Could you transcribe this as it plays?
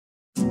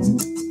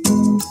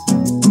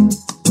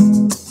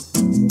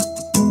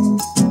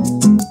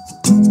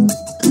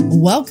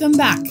Welcome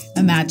back,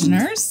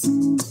 Imaginers.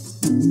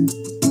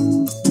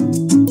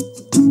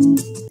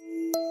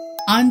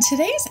 On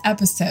today's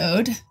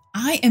episode,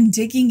 I am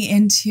digging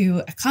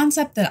into a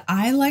concept that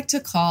I like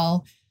to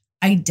call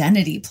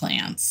identity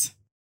plans.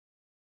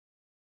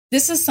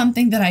 This is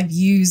something that I've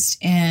used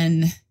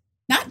in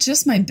not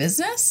just my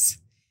business,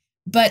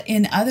 but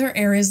in other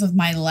areas of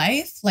my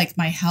life, like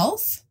my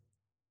health,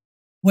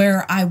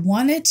 where I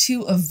wanted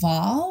to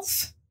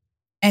evolve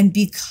and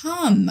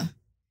become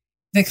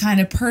the kind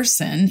of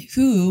person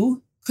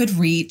who could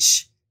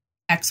reach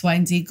X, Y,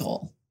 and Z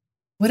goal,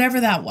 whatever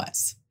that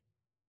was.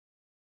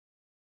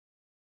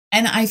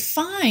 And I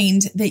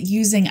find that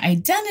using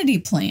identity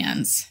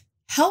plans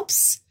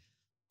helps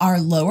our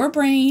lower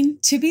brain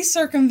to be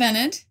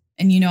circumvented.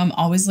 And I'm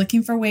always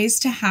looking for ways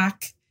to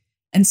hack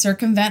and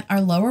circumvent our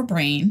lower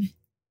brain.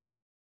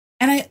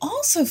 And I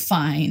also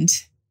find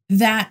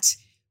that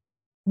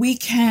we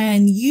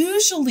can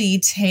usually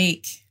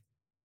take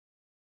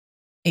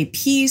a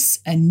piece,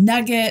 a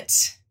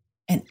nugget,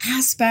 an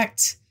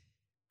aspect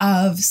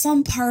of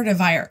some part of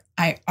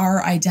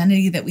our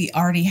identity that we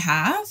already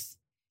have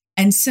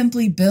and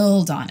simply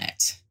build on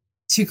it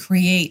to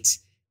create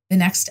the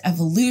next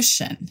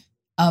evolution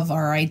of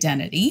our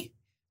identity,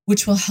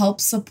 which will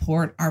help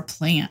support our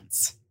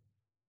plans.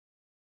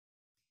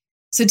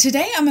 So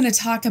today I'm going to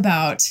talk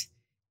about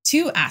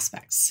two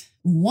aspects.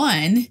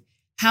 One,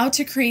 how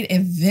to create a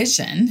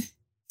vision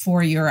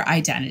for your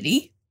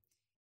identity.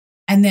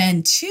 And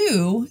then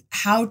two,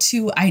 how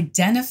to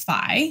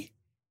identify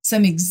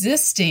some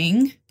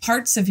existing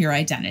parts of your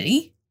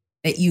identity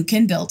that you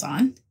can build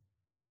on.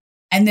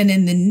 And then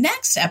in the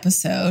next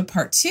episode,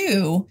 part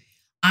 2,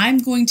 I'm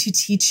going to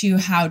teach you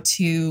how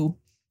to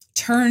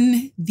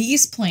turn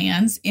these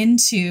plans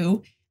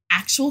into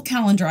actual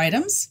calendar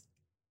items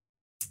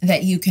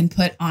that you can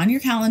put on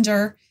your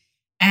calendar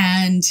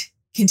and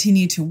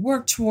continue to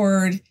work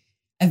toward,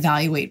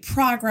 evaluate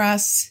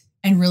progress,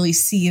 and really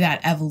see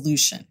that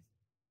evolution.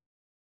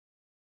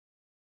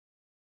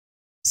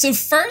 So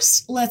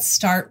first, let's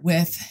start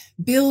with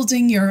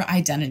building your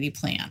identity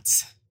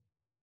plans.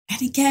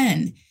 And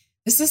again,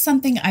 this is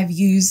something I've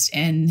used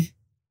in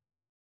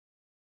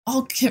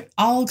all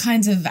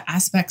kinds of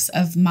aspects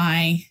of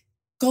my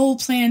goal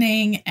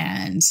planning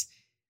and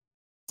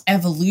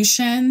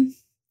evolution.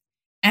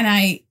 And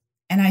I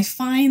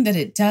find that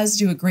it does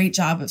do a great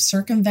job of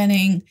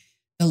circumventing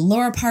the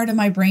lower part of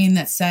my brain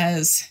that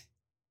says,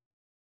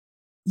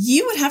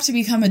 you would have to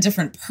become a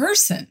different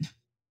person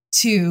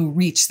to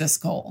reach this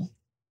goal,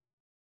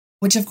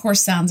 which of course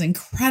sounds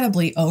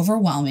incredibly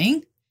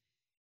overwhelming.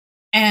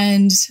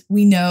 And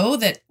we know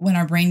that when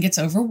our brain gets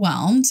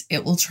overwhelmed,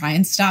 it will try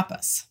and stop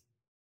us.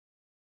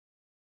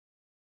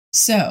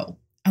 So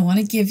I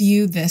want to give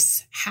you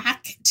this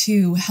hack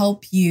to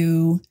help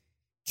you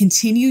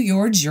continue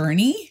your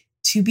journey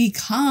to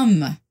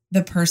become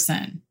the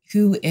person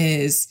who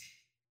is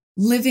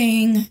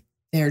living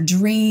their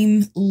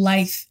dream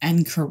life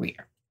and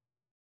career.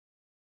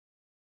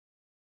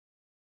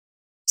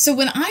 So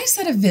when I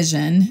set a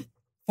vision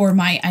for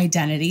my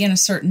identity in a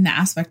certain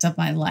aspect of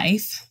my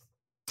life,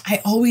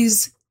 I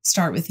always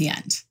start with the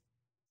end.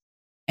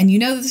 And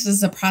this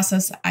is a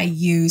process I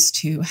use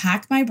to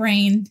hack my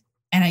brain,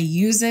 and I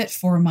use it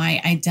for my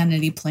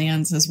identity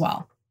plans as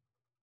well.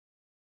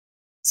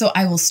 So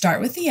I will start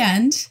with the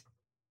end,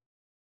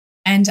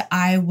 and it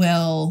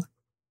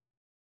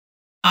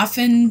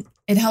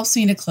helps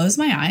me to close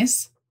my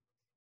eyes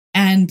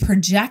and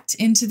project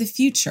into the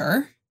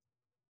future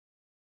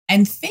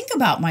and think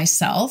about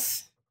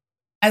myself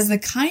as the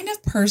kind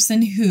of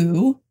person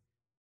who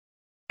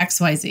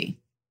XYZ,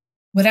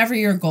 whatever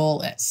your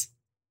goal is,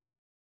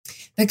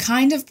 the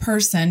kind of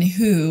person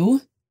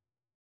who,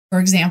 for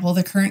example,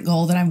 the current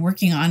goal that I'm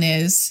working on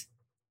is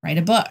write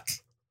a book.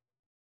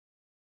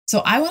 So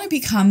I want to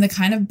become the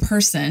kind of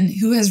person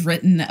who has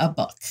written a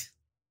book.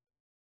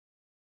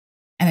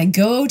 And I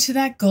go to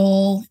that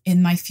goal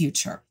in my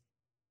future.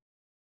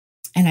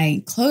 And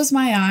I close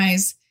my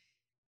eyes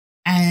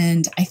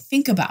and I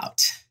think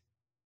about,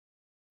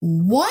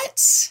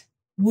 what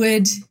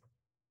would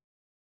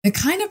the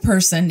kind of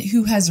person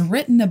who has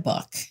written a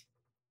book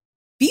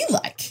be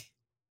like?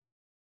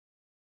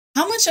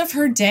 How much of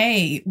her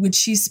day would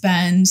she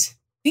spend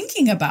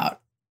thinking about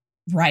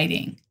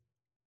writing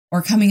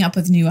or coming up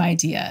with new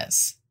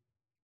ideas?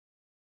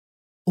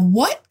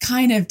 What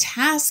kind of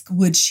task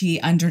would she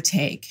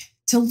undertake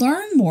to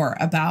learn more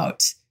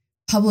about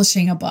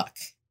publishing a book?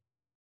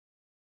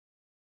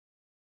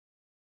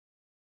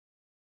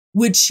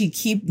 Would she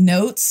keep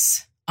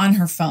notes on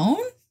her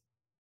phone?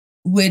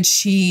 Would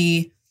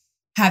she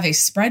have a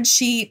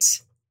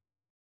spreadsheet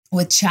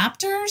with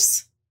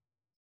chapters?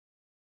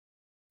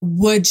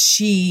 Would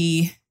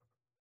she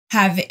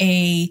have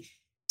a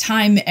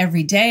time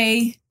every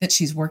day that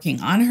she's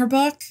working on her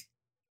book?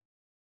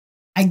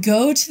 I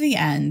go to the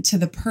end, to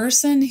the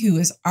person who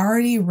has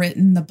already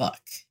written the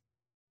book.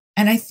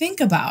 And I think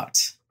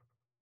about,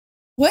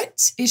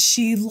 what is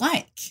she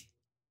like?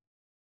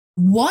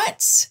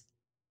 What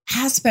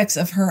aspects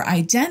of her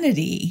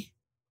identity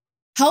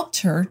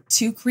helped her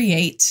to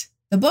create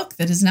the book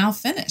that is now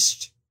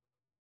finished.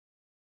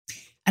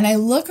 And I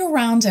look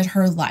around at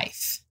her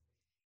life,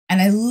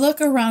 and I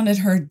look around at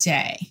her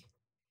day,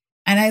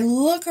 and I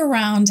look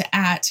around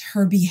at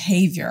her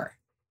behavior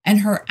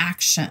and her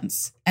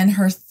actions and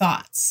her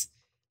thoughts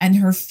and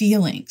her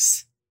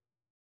feelings.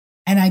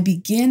 And I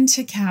begin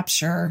to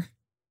capture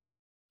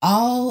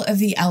all of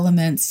the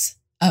elements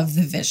of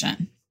the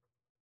vision.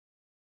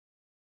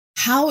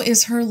 How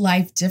is her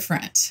life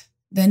different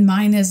than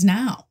mine is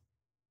now?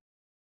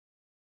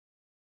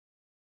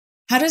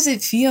 How does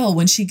it feel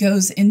when she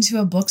goes into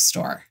a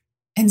bookstore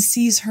and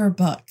sees her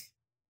book?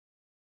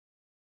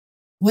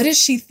 What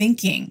is she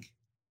thinking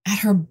at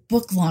her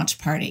book launch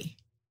party?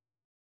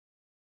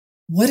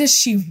 What does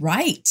she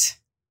write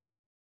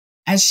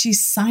as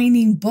she's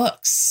signing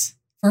books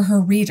for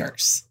her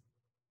readers?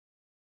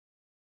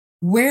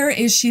 Where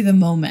is she the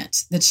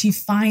moment that she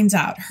finds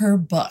out her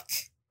book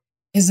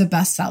is a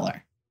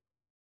bestseller?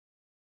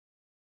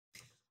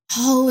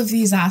 All of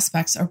these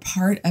aspects are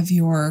part of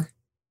your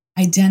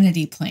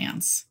identity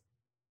plans.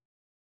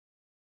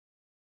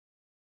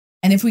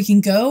 And if we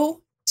can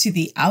go to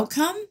the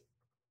outcome,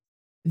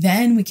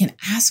 then we can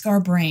ask our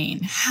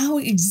brain, how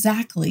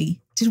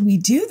exactly did we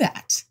do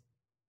that?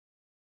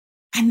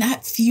 And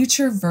that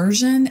future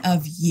version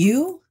of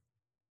you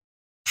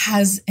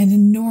has an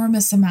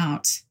enormous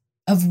amount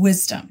of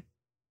wisdom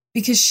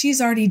because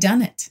she's already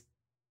done it.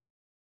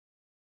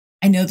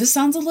 I know this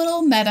sounds a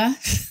little meta,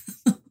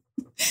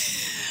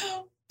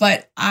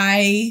 but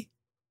I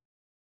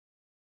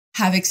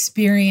have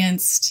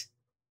experienced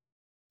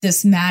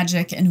this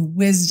magic and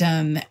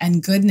wisdom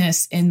and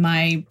goodness in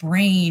my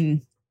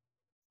brain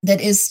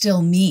that is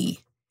still me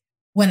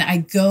when I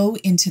go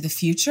into the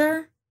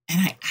future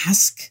and I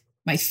ask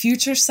my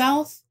future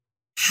self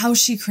how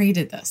she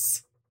created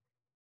this.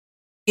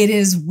 It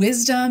is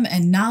wisdom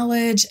and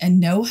knowledge and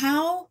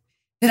know-how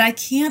that I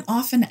can't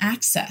often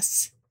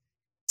access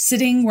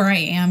sitting where I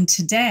am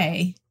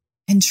today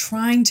and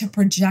trying to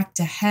project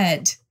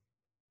ahead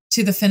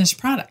to the finished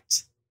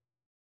product.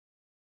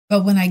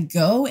 But when I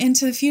go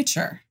into the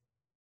future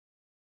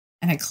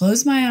and I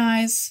close my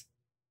eyes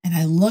and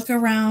I look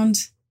around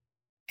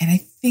and I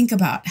think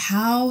about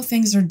how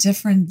things are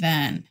different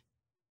then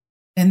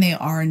than they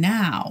are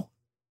now,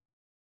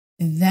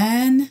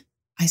 then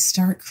I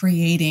start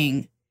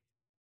creating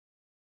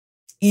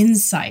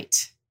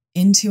insight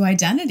into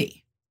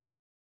identity.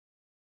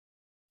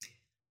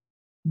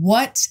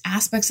 What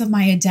aspects of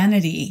my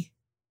identity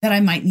that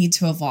I might need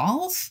to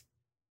evolve,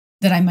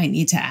 that I might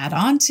need to add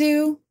on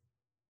to,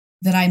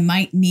 that I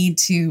might need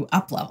to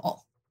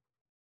up-level.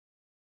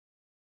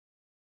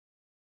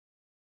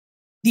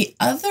 The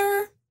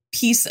other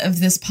piece of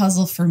this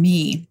puzzle for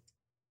me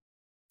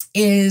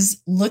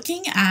is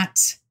looking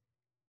at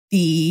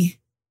the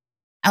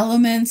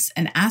elements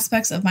and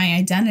aspects of my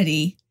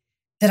identity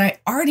that I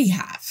already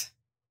have,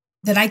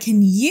 that I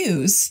can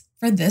use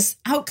for this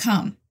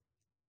outcome.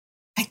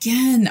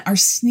 Again, our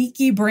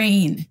sneaky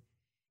brain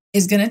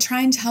is going to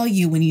try and tell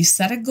you when you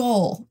set a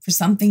goal for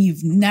something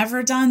you've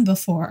never done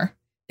before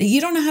that you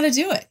don't know how to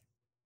do it.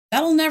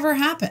 That'll never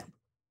happen.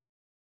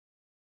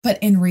 But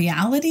in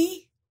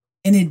reality,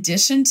 in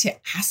addition to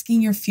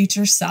asking your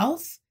future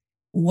self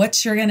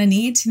what you're going to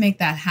need to make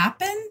that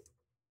happen,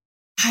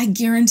 I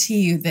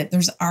guarantee you that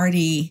there's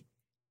already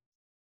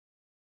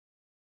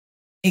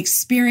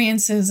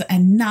experiences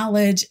and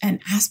knowledge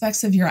and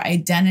aspects of your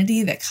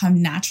identity that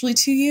come naturally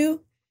to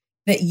you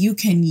that you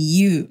can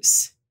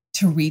use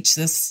to reach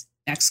this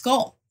next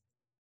goal.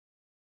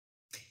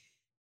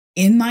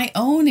 In my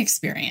own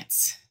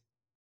experience,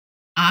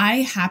 I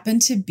happen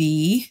to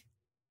be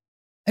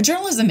a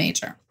journalism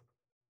major.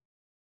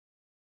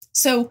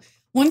 So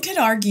one could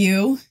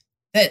argue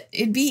that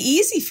it'd be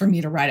easy for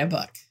me to write a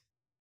book.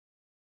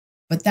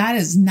 But that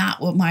is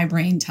not what my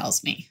brain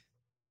tells me.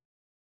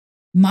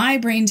 My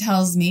brain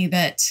tells me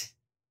that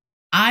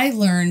I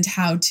learned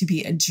how to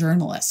be a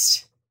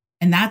journalist,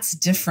 and that's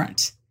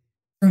different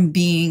from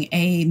being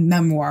a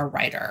memoir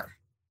writer,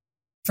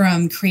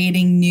 from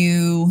creating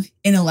new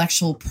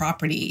intellectual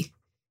property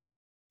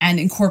and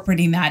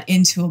incorporating that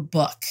into a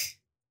book.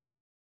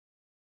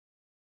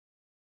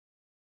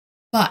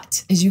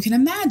 But as you can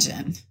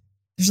imagine,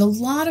 there's a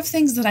lot of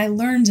things that I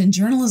learned in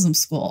journalism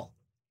school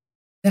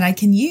that I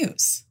can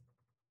use.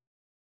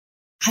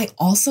 I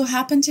also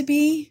happen to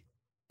be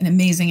an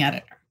amazing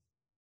editor.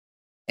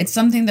 It's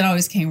something that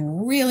always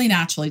came really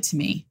naturally to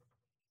me.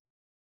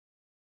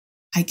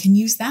 I can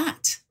use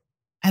that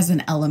as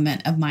an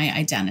element of my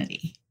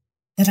identity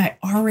that I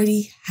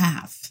already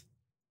have.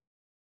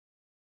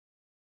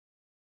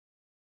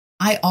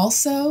 I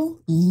also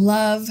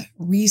love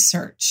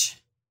research.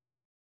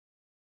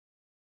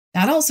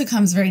 That also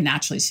comes very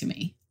naturally to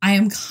me. I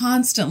am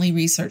constantly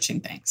researching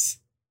things.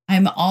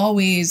 I'm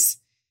always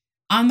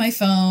on my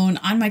phone,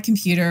 on my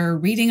computer,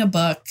 reading a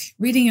book,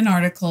 reading an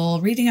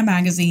article, reading a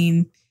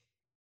magazine.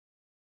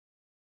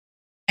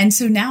 And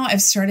so now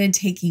I've started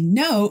taking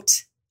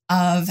note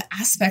of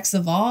aspects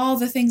of all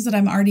the things that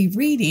I'm already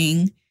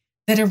reading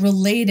that are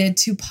related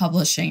to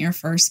publishing your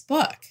first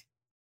book.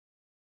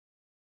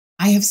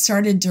 I have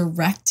started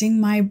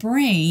directing my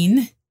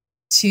brain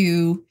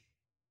to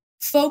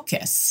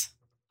focus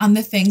on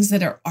the things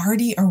that are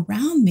already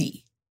around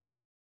me,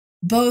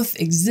 both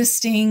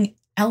existing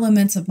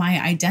elements of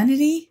my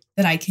identity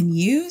that I can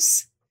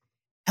use,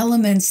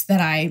 elements that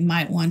I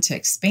might want to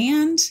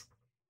expand,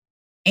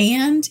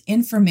 and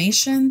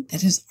information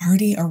that is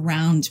already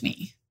around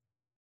me.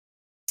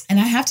 And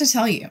I have to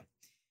tell you,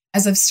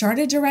 as I've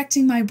started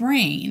directing my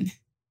brain,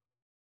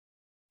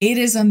 it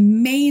is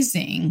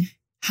amazing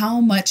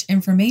how much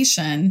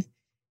information,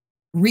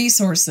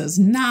 resources,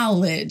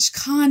 knowledge,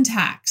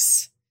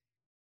 contacts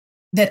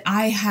that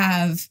I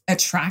have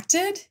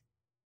attracted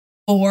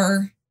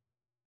for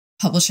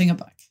publishing a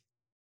book.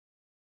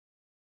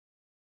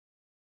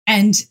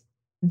 And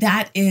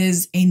that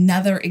is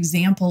another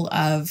example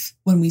of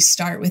when we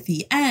start with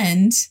the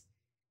end,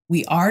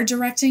 we are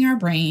directing our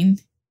brain,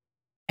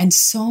 and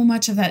so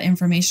much of that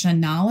information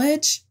and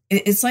knowledge,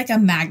 it's like a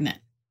magnet,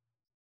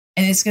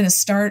 and it's going to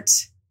start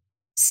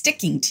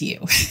sticking to you,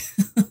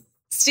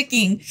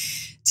 sticking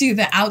to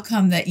the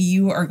outcome that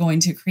you are going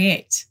to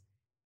create.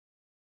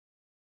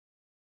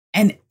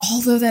 And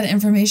although that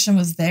information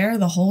was there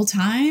the whole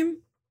time,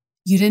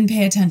 you didn't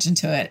pay attention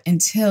to it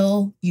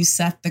until you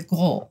set the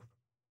goal.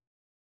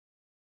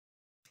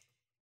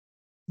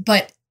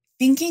 But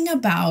thinking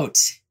about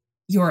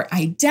your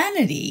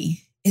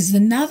identity is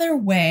another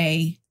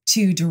way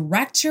to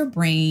direct your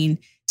brain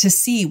to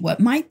see what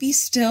might be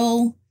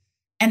still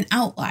an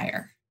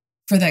outlier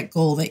for that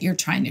goal that you're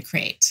trying to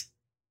create.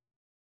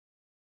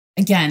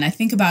 Again, I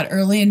think about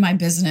early in my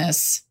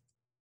business,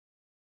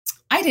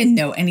 I didn't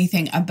know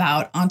anything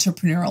about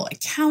entrepreneurial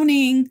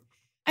accounting.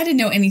 I didn't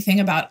know anything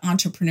about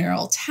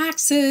entrepreneurial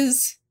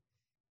taxes.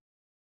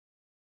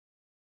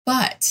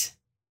 But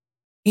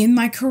in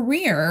my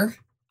career,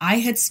 I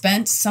had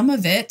spent some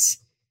of it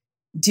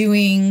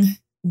doing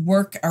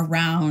work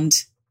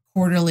around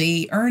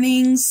quarterly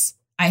earnings.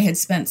 I had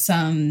spent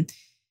some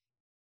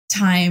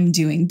time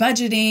doing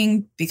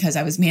budgeting because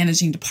I was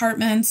managing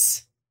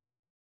departments.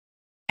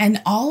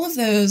 And all of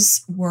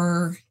those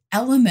were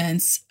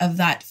elements of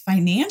that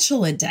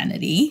financial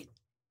identity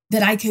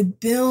that I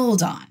could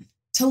build on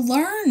to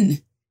learn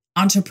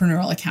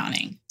entrepreneurial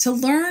accounting, to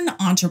learn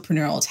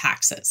entrepreneurial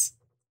taxes.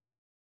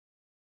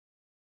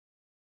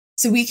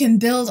 So we can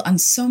build on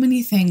so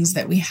many things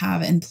that we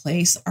have in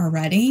place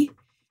already.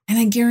 And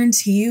I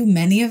guarantee you,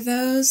 many of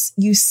those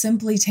you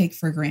simply take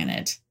for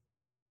granted.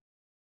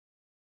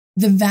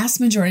 The vast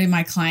majority of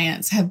my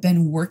clients have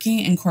been working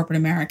in corporate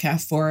America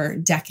for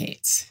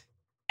decades,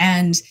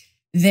 and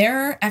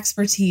their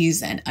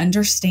expertise and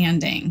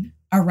understanding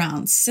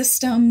around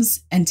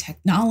systems and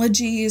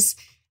technologies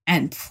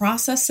and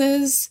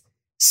processes,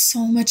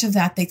 so much of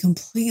that they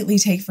completely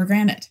take for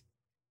granted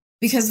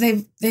because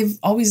they've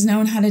always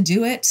known how to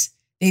do it.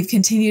 They've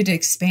continued to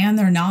expand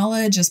their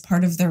knowledge as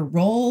part of their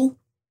role.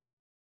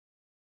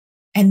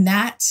 And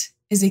that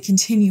is a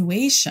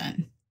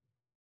continuation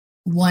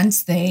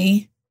once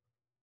they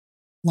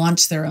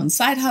launch their own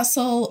side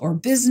hustle or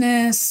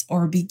business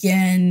or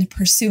begin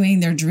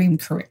pursuing their dream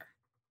career.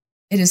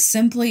 It is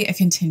simply a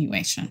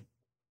continuation.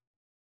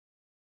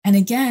 And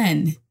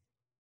again,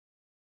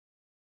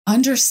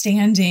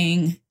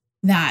 understanding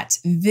that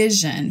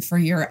vision for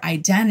your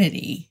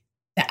identity,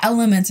 the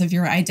elements of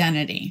your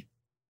identity,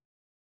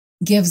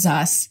 gives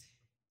us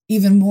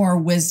even more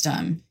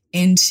wisdom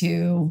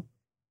into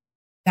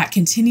that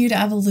continued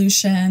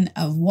evolution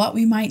of what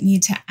we might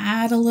need to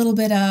add a little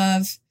bit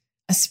of,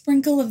 a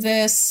sprinkle of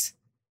this,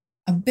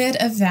 a bit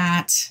of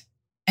that,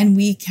 and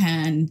we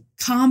can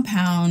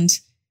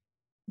compound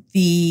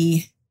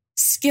the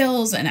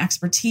skills and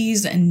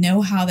expertise and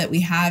know-how that we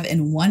have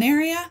in one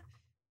area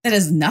that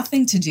has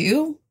nothing to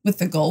do with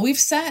the goal we've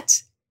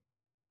set,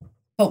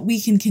 but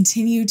we can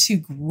continue to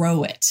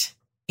grow it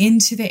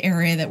into the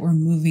area that we're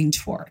moving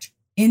toward,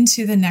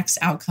 into the next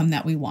outcome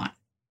that we want.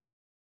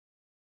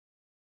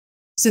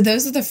 So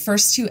those are the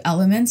first two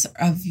elements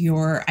of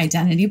your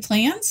identity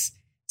plans: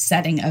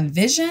 setting a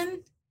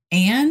vision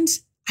and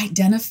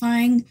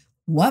identifying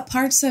what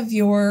parts of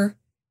your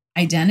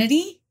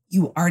identity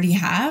you already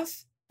have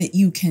that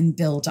you can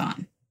build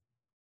on.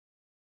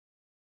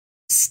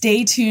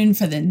 Stay tuned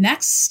for the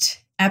next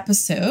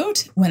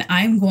episode when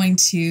I'm going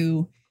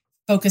to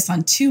focus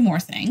on two more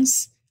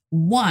things.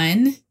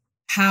 One,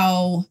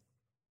 how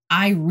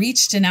I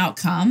reached an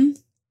outcome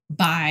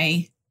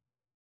by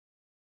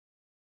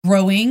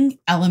growing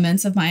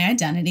elements of my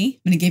identity.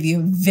 I'm going to give you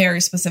a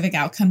very specific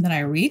outcome that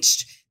I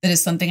reached that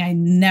is something I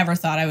never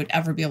thought I would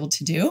ever be able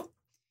to do.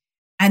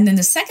 And then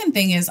the second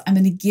thing is I'm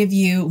going to give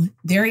you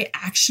very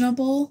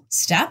actionable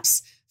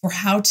steps for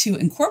how to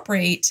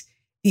incorporate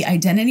the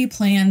identity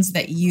plans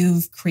that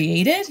you've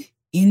created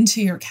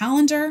into your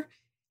calendar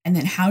and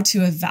then how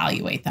to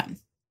evaluate them.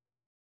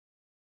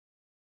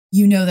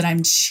 You know that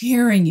I'm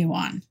cheering you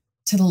on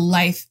to the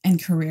life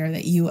and career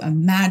that you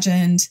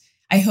imagined.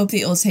 I hope that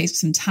you'll take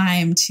some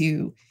time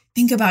to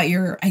think about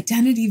your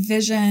identity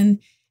vision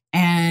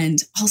and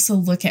also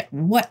look at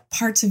what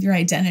parts of your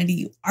identity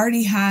you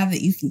already have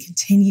that you can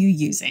continue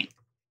using.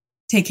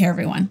 Take care,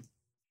 everyone.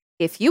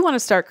 If you want to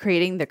start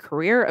creating the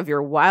career of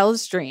your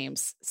wildest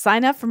dreams,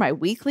 sign up for my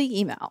weekly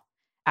email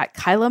at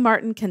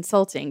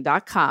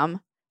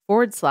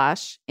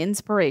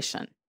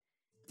kylamartinconsulting.com/inspiration.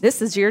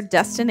 This is your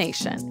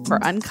destination for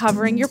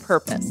uncovering your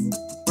purpose,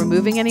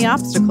 removing any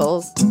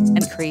obstacles,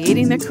 and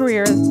creating the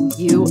career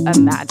you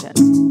imagine.